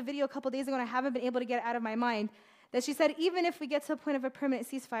watched the video a couple days ago and I haven't been able to get it out of my mind, that she said, even if we get to a point of a permanent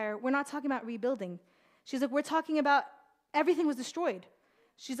ceasefire, we're not talking about rebuilding. She's like, we're talking about everything was destroyed.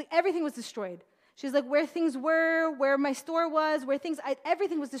 She's like, everything was destroyed. She's like, where things were, where my store was,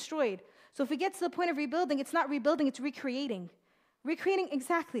 everything was destroyed. So if we get to the point of rebuilding, it's not rebuilding, it's recreating. Recreating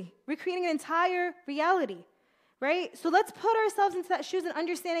an entire reality, right? So let's put ourselves into that shoes and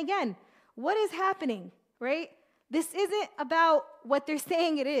understand again, what is happening, right? This isn't about what they're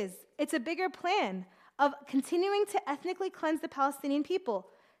saying it is. It's a bigger plan of continuing to ethnically cleanse the Palestinian people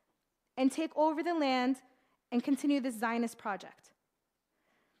and take over the land and continue this Zionist project.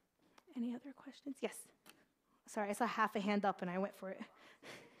 Any other questions? Yes. Sorry, I saw half a hand up and I went for it.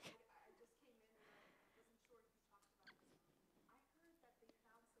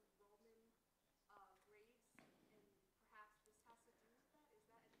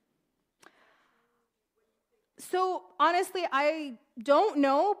 So honestly, I don't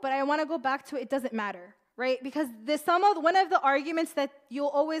know, but I want to go back to it doesn't matter, right? Because one of the arguments that you'll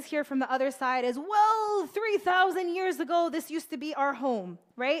always hear from the other side is, well, 3,000 years ago, this used to be our home,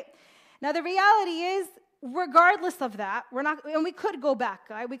 right? Now the reality is, regardless of that, and we could go back,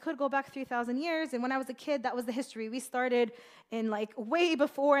 right? We could go back 3,000 years, and when I was a kid, that was the history. We started in like way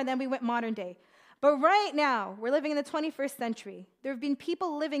before, and then we went modern day. But right now, we're living in the 21st century. There have been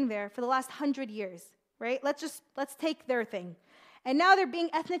people living there for the last 100 years. Right? Let's take their thing. And now they're being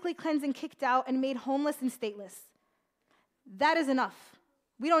ethnically cleansed and kicked out and made homeless and stateless. That is enough.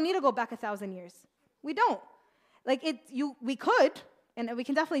 We don't need to go back 1,000 years. We don't. We could, and we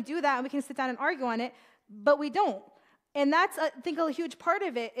can definitely do that, and we can sit down and argue on it, but we don't. And that's, I think, a huge part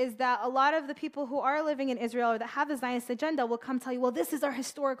of it is that a lot of the people who are living in Israel or that have the Zionist agenda will come tell you, well, this is our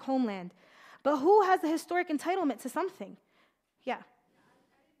historic homeland. But who has the historic entitlement to something? Yeah.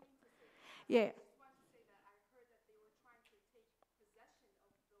 Yeah.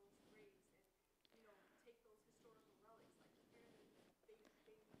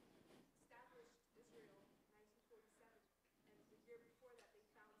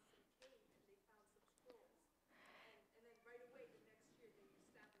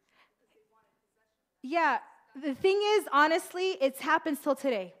 Yeah, the thing is, honestly, it happens till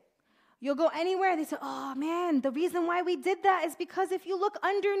today. You'll go anywhere, they say, oh man, the reason why we did that is because if you look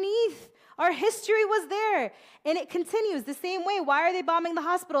underneath, our history was there. And it continues the same way. Why are they bombing the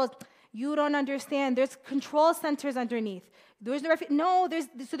hospitals? You don't understand. There's control centers underneath. There's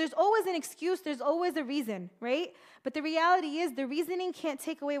there's always an excuse, there's always a reason, right? But the reality is the reasoning can't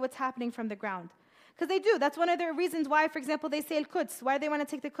take away what's happening from the ground. Because they do. That's one of the reasons why, for example, they say Al-Quds. Why do they want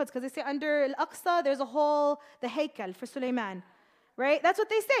to take the Quds? Because they say under Al-Aqsa, there's a whole, the Haykal for Sulaiman. Right? That's what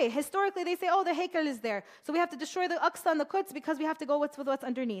they say. Historically, they say, oh, the Haykal is there. So we have to destroy the Aqsa and the Quds because we have to go with what's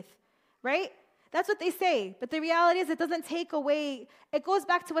underneath. Right? That's what they say. But the reality is it doesn't take away, it goes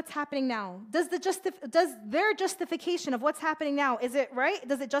back to what's happening now. Does their justification of what's happening now, is it right?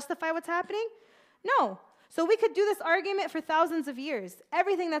 Does it justify what's happening? No. So we could do this argument for thousands of years.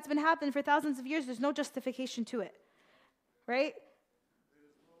 Everything that's been happening for thousands of years, there's no justification to it. Right?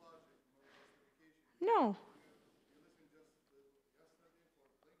 No.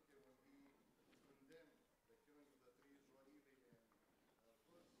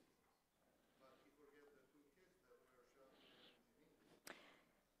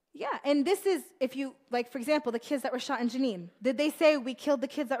 Yeah, and this is, if you, like, for example, the kids that were shot in Jenin. Did they say we killed the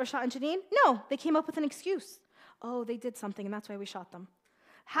kids that were shot in Jenin? No, they came up with an excuse. Oh, they did something, and that's why we shot them.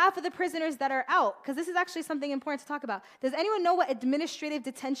 Half of the prisoners that are out, because this is actually something important to talk about. Does anyone know what administrative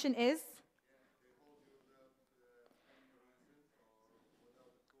detention is?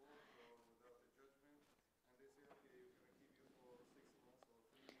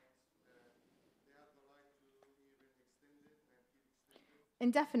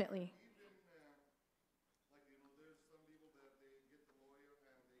 Indefinitely.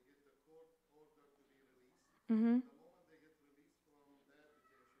 Mm-hmm.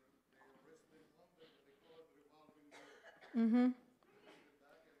 Mm-hmm.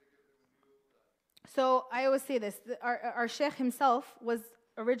 So I always say this, our sheikh himself was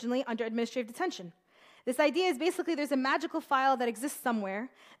originally under administrative detention. This idea is basically there's a magical file that exists somewhere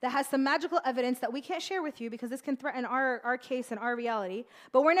that has some magical evidence that we can't share with you because this can threaten our case and our reality,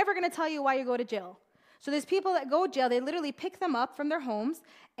 but we're never going to tell you why you go to jail. So there's people that go to jail, they literally pick them up from their homes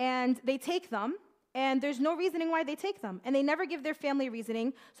and they take them, and there's no reasoning why they take them. And they never give their family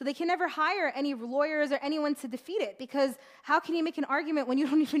reasoning, so they can never hire any lawyers or anyone to defeat it, because how can you make an argument when you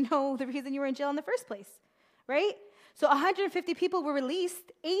don't even know the reason you were in jail in the first place, right? So 150 people were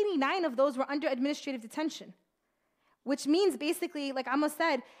released, 89 of those were under administrative detention, which means basically, like Amos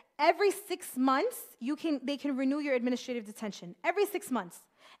said, every 6 months they can renew your administrative detention, every 6 months.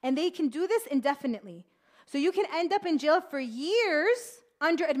 And they can do this indefinitely. So you can end up in jail for years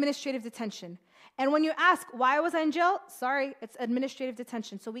under administrative detention. And when you ask, why was I in jail? Sorry, it's administrative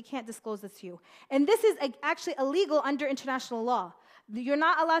detention, so we can't disclose this to you. And this is actually illegal under international law. You're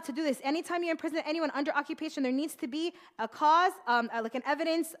not allowed to do this. Anytime you imprison anyone under occupation, there needs to be a cause, like an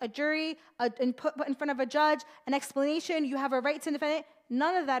evidence, a jury, and put in front of a judge, an explanation. You have a right to defend it.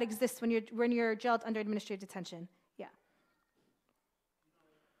 None of that exists when you're jailed under administrative detention. Yeah.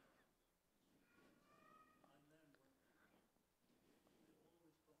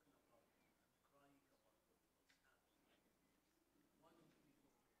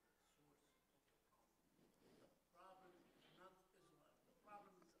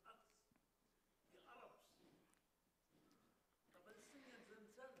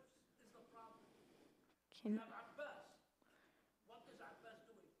 You have Abbas. What is Abbas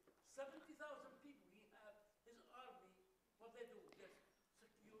doing? 70,000 people. He have his army. What they do? They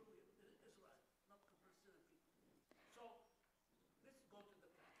secure Israel, not the Palestinian people. So let's go to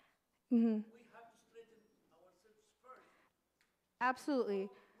the facts. Mm-hmm. We have to straighten ourselves first. Absolutely.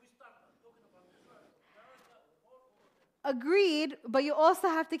 We start talking about Israel, America, all over them. Agreed, but you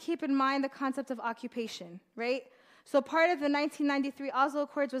also have to keep in mind the concept of occupation, right? So part of the 1993 Oslo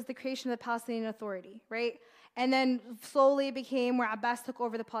Accords was the creation of the Palestinian Authority, right? And then slowly it became where Abbas took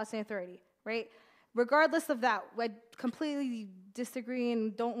over the Palestinian Authority, right? Regardless of that, I completely disagree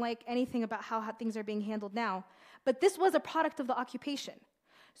and don't like anything about how things are being handled now. But this was a product of the occupation.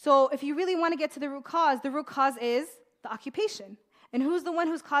 So if you really want to get to the root cause is the occupation. And who's the one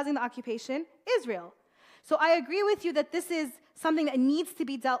who's causing the occupation? Israel. So I agree with you that this is something that needs to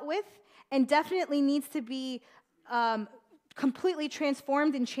be dealt with and definitely needs to be completely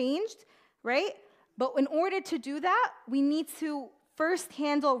transformed and changed, right? But in order to do that, we need to first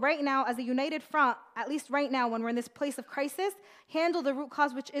handle right now as a united front, at least right now when we're in this place of crisis, handle the root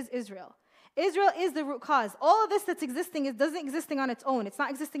cause, which is Israel. Israel is the root cause. All of this that's existing doesn't existing on its own. It's not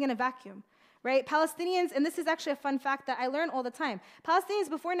existing in a vacuum, right? Palestinians, and this is actually a fun fact that I learn all the time. Palestinians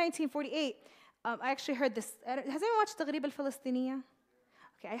before 1948, I actually heard this. Has anyone watched Taghrib al-Falastiniya?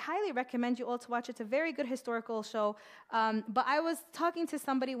 Okay, I highly recommend you all to watch it. It's a very good historical show. But I was talking to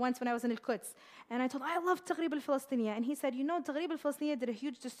somebody once when I was in Al-Quds, and I told him, I love Taghrib al-Falastiniya. And he said, you know, Taghrib al-Falastiniya did a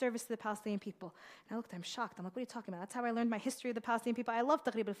huge disservice to the Palestinian people. And I looked at him shocked. I'm like, what are you talking about? That's how I learned my history of the Palestinian people. I love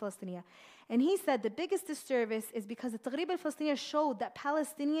Taghrib al-Falastiniya. And he said the biggest disservice is because the Taghrib al-Falastiniya showed that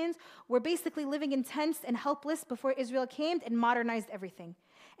Palestinians were basically living in tents and helpless before Israel came and modernized everything.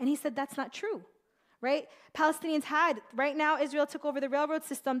 And he said that's not true. Right? Palestinians had, right now Israel took over the railroad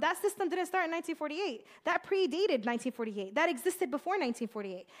system. That system didn't start in 1948. That predated 1948. That existed before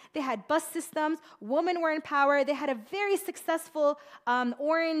 1948. They had bus systems, women were in power, they had a very successful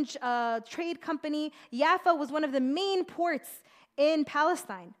orange trade company. Jaffa was one of the main ports in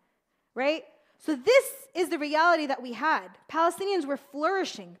Palestine, right? So this is the reality that we had. Palestinians were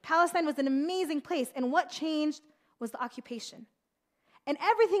flourishing. Palestine was an amazing place, and what changed was the occupation. And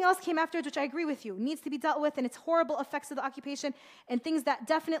everything else came afterwards, which I agree with you, needs to be dealt with, and its horrible effects of the occupation and things that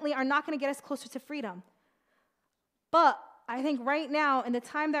definitely are not going to get us closer to freedom. But I think right now, in the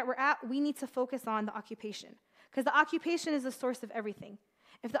time that we're at, we need to focus on the occupation, because the occupation is the source of everything.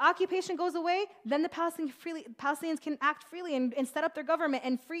 If the occupation goes away, then the Palestinians can act freely and set up their government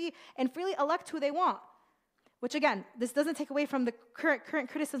and freely elect who they want. Which again, this doesn't take away from the current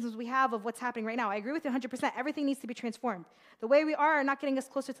criticisms we have of what's happening right now. I agree with you 100%. Everything needs to be transformed. The way we are not getting us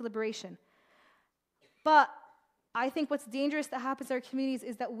closer to liberation. But I think what's dangerous that happens in our communities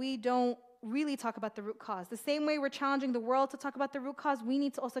is that we don't really talk about the root cause. The same way we're challenging the world to talk about the root cause, we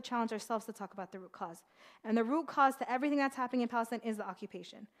need to also challenge ourselves to talk about the root cause. And the root cause to everything that's happening in Palestine is the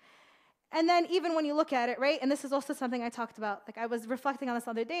occupation. And then even when you look at it, right, and this is also something I talked about, like I was reflecting on this the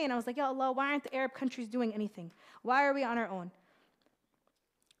other day, and I was like, Ya Allah, why aren't the Arab countries doing anything? Why are we on our own?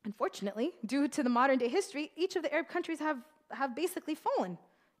 Unfortunately, due to the modern day history, each of the Arab countries have basically fallen.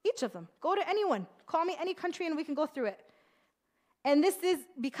 Each of them. Go to anyone. Call me any country and we can go through it. And this is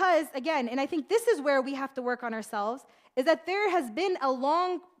because, again, and I think this is where we have to work on ourselves, is that there has been a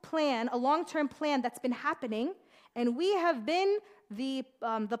long-term plan that's been happening, and we have been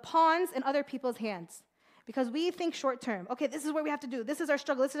the pawns in other people's hands. Because we think short-term. Okay, this is what we have to do. This is our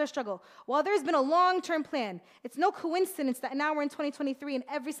struggle. This is our struggle. Well, there's been a long-term plan. It's no coincidence that now we're in 2023 and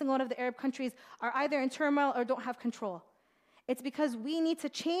every single one of the Arab countries are either in turmoil or don't have control. It's because we need to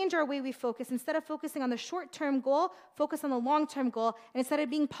change our way we focus. Instead of focusing on the short-term goal, focus on the long-term goal. And instead of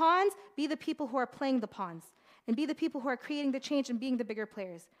being pawns, be the people who are playing the pawns. And be the people who are creating the change and being the bigger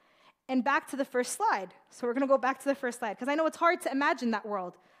players. And back to the first slide. So we're going to go back to the first slide, because I know it's hard to imagine that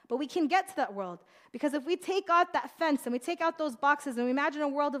world, but we can get to that world. Because if we take out that fence and we take out those boxes and we imagine a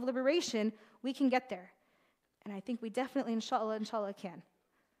world of liberation, we can get there. And I think we definitely, inshallah, can.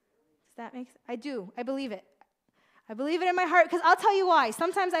 Does that make sense? I do. I believe it. I believe it in my heart, because I'll tell you why.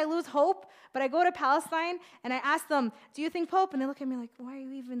 Sometimes I lose hope, but I go to Palestine and I ask them, do you think Pope? And they look at me like, why are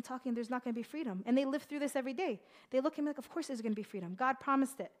you even talking? There's not going to be freedom. And they live through this every day. They look at me like, of course there's going to be freedom. God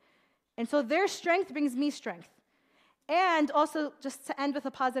promised it. And so their strength brings me strength. And also, just to end with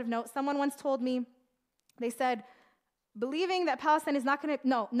a positive note, someone once told me, they said, believing that Palestine is not going to,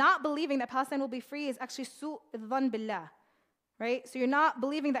 no, not believing that Palestine will be free is actually su'dhan billah, right? So you're not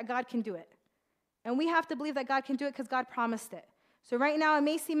believing that God can do it. And we have to believe that God can do it because God promised it. So right now it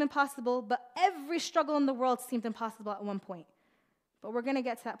may seem impossible, but every struggle in the world seemed impossible at one point. But we're going to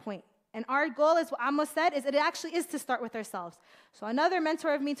get to that point. And our goal is what Amma said, is it actually is to start with ourselves. So another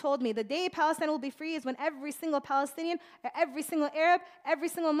mentor of me told me, the day Palestine will be free is when every single Palestinian, every single Arab, every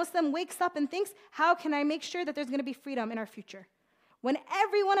single Muslim wakes up and thinks, how can I make sure that there's going to be freedom in our future? When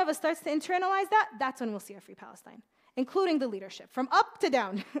every one of us starts to internalize that, that's when we'll see a free Palestine, including the leadership, from up to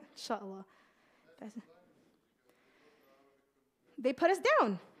down, inshallah. They put us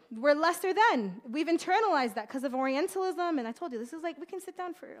down. We're lesser than. We've internalized that because of Orientalism. And I told you, this is like, we can sit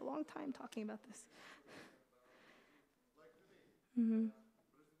down for a long time talking about this.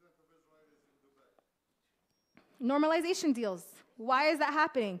 Normalization deals. Why is that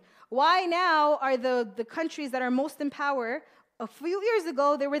happening? Why now are the countries that are most in power, a few years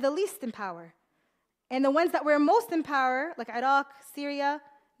ago, they were the least in power. And the ones that were most in power, like Iraq, Syria,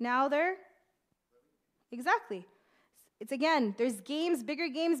 now they're, exactly. It's again, there's games, bigger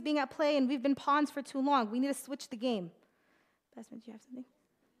games being at play, and we've been pawns for too long. We need to switch the game. Basma, do you have something?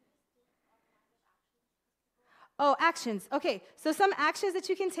 Oh, actions. Okay, so some actions that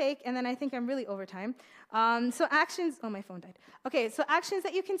you can take, and then I think I'm really over time. So actions, oh, my phone died. Okay, so actions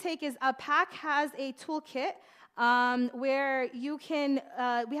that you can take is PAC has a toolkit where you can,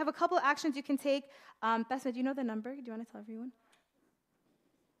 we have a couple of actions you can take. Basma, do you know the number? Do you want to tell everyone?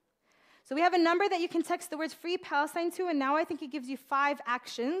 So we have a number that you can text the words Free Palestine to, and now I think it gives you 5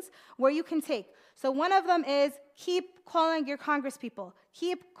 actions where you can take. So one of them is keep calling your congresspeople,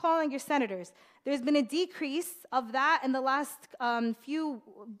 keep calling your senators. There's been a decrease of that in the last few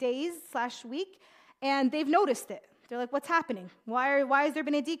days / week, and they've noticed it. They're like, what's happening? Why has there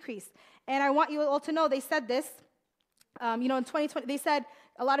been a decrease? And I want you all to know, they said this, in 2020, they said,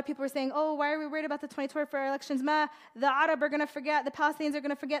 a lot of people were saying, oh, why are we worried about the 2024 elections? The Arab are going to forget, the Palestinians are going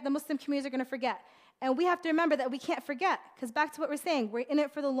to forget, the Muslim communities are going to forget. And we have to remember that we can't forget, because back to what we're saying, we're in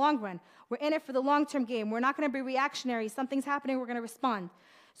it for the long run. We're in it for the long-term game. We're not going to be reactionary. Something's happening, we're going to respond.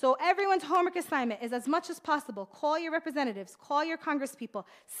 So everyone's homework assignment is, as much as possible, call your representatives, call your congresspeople,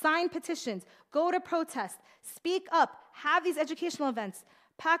 sign petitions, go to protest, speak up, have these educational events.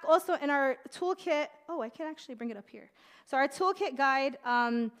 PAC also in our toolkit, oh, I can actually bring it up here. So our toolkit guide,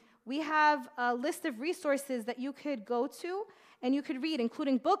 we have a list of resources that you could go to and you could read,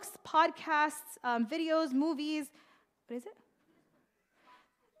 including books, podcasts, videos, movies. What is it?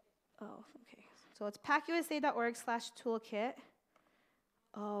 Oh, okay. So it's pacusa.org/toolkit.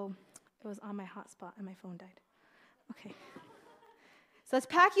 Oh, it was on my hotspot and my phone died. Okay. So it's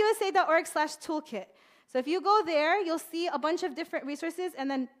pacusa.org/toolkit. So if you go there, you'll see a bunch of different resources.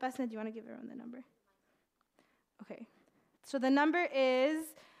 And then, Basma, do you want to give everyone the number? Okay. So the number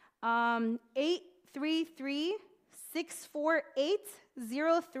is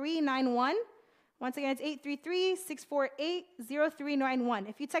 833-648-0391. Once again, it's 833-648-0391.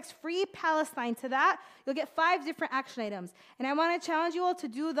 If you text Free Palestine to that, you'll get 5 different action items. And I want to challenge you all to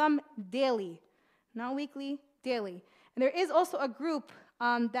do them daily. Not weekly, daily. And there is also a group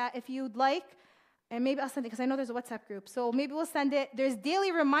that if you'd like, and maybe I'll send it because I know there's a WhatsApp group. So maybe we'll send it. There's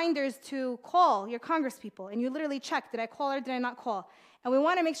daily reminders to call your congresspeople. And you literally check, did I call or did I not call? And we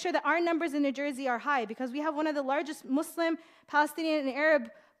want to make sure that our numbers in New Jersey are high because we have one of the largest Muslim, Palestinian, and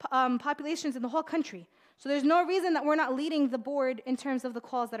Arab populations in the whole country. So there's no reason that we're not leading the board in terms of the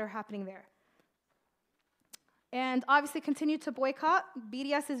calls that are happening there. And obviously continue to boycott.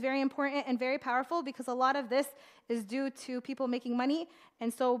 BDS is very important and very powerful because a lot of this is due to people making money.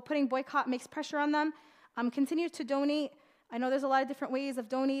 And so putting boycott makes pressure on them. Continue to donate. I know there's a lot of different ways of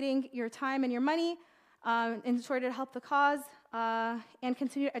donating your time and your money in order to help the cause. And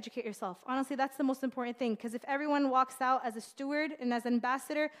continue to educate yourself. Honestly, that's the most important thing because if everyone walks out as a steward and as an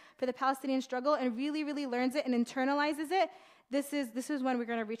ambassador for the Palestinian struggle and really, really learns it and internalizes it, this is when we're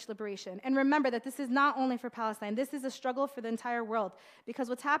going to reach liberation. And remember that this is not only for Palestine. This is a struggle for the entire world. Because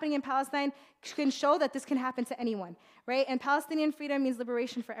what's happening in Palestine can show that this can happen to anyone, right? And Palestinian freedom means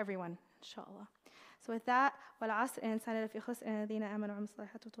liberation for everyone, inshallah. So with that, وَالْعَصْرِ الْإِنسَانَ لَفِي خُسْرٍ الَّذِينَ آمَنُوا وَعَمِلُوا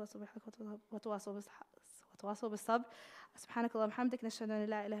الصَّالِحَاتِ وَتَوَاصَوْا بِالصَّبْرِ سبحانك اللهم وبحمدك نشهد أن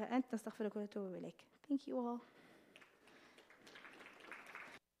لا إله إلا أنت نستغفرك ونتوب إليك. Thank you all.